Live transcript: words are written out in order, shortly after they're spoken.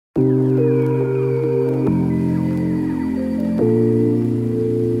Hey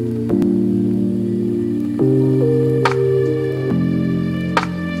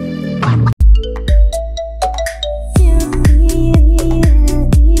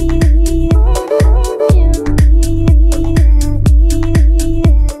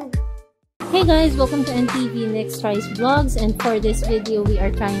guys, welcome to NIX Vlogs, and for this video we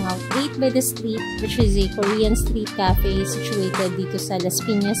are trying out 8 by the Street, which is a Korean street cafe situated dito sa Las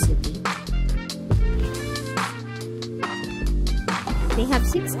Pinas City. They have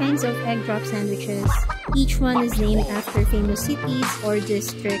 6 kinds of egg drop sandwiches. Each one is named after famous cities or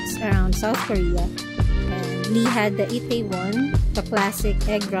districts around South Korea. And Lee had the Itaewon, the classic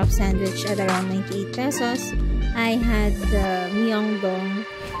egg drop sandwich at around 98 pesos. I had the Myeongdong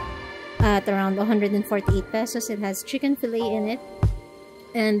at around 148 pesos. It has chicken fillet in it.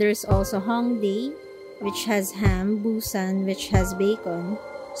 And there's also Hongdae, which has ham, Busan, which has bacon,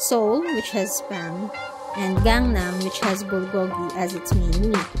 Seoul, which has spam, and Gangnam, which has bulgogi as its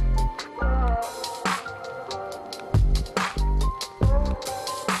main meat.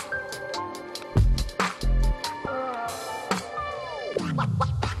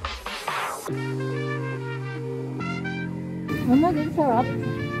 Oh my God,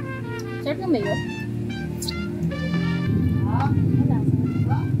 sarap! Sarap ng mayo.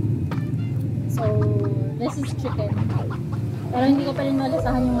 So, this is chicken. Pero hindi ko pa rin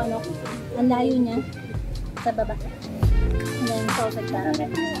malasahan yung manok. Ang layo niya sa baba. And then, salted caramel.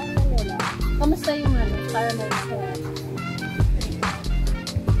 Kamusta yung caramel latte?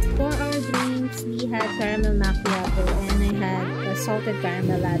 For our drinks, we had caramel macchiato and I had a salted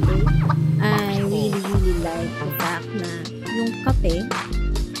caramel latte. I really like the fact na yung kape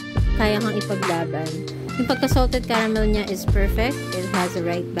kaya kang ipaglaban. Yung pagka-salted caramel niya is perfect. It has the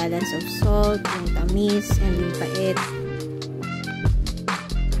right balance of salt, yung tamis, and yung pait.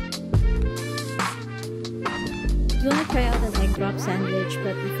 You wanna try out an egg drop sandwich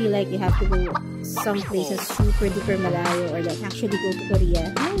but you feel like you have to go some places super duper malayo or like actually go to Korea.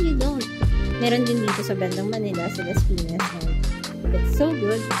 No, you don't. Meron din dito sa bandang Manila, sa Las Pinas. And it's so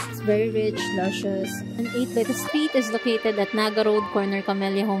good. It's very rich, luscious. And 8 by the Street is located at Naga Road, corner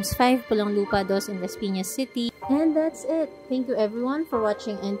Camellia Homes 5, Pulang Lupa 2 in Las Pinas City. And that's it. Thank you everyone for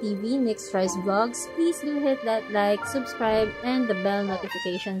watching NIX Vlogs. Please do hit that like, subscribe, and the bell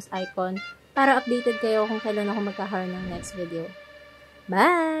notifications icon para updated kayo kung kailan ako magkakaroon ng next video.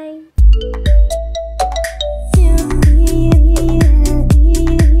 Bye!